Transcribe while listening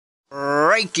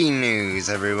Breaking news,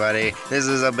 everybody. This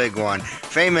is a big one.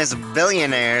 Famous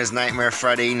billionaires Nightmare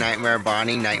Freddy, Nightmare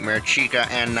Bonnie, Nightmare Chica,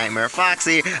 and Nightmare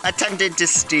Foxy attempted to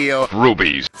steal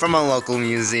rubies from a local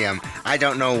museum. I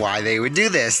don't know why they would do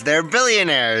this. They're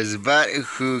billionaires, but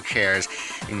who cares?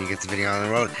 And you get the video on the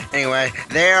road. Anyway,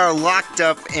 they are locked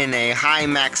up in a high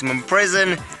maximum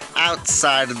prison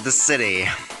outside of the city.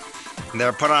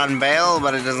 They're put on bail,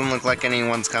 but it doesn't look like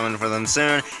anyone's coming for them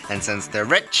soon, and since they're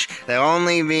rich, they'll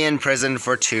only be in prison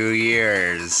for 2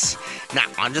 years. Now,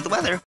 on to the weather.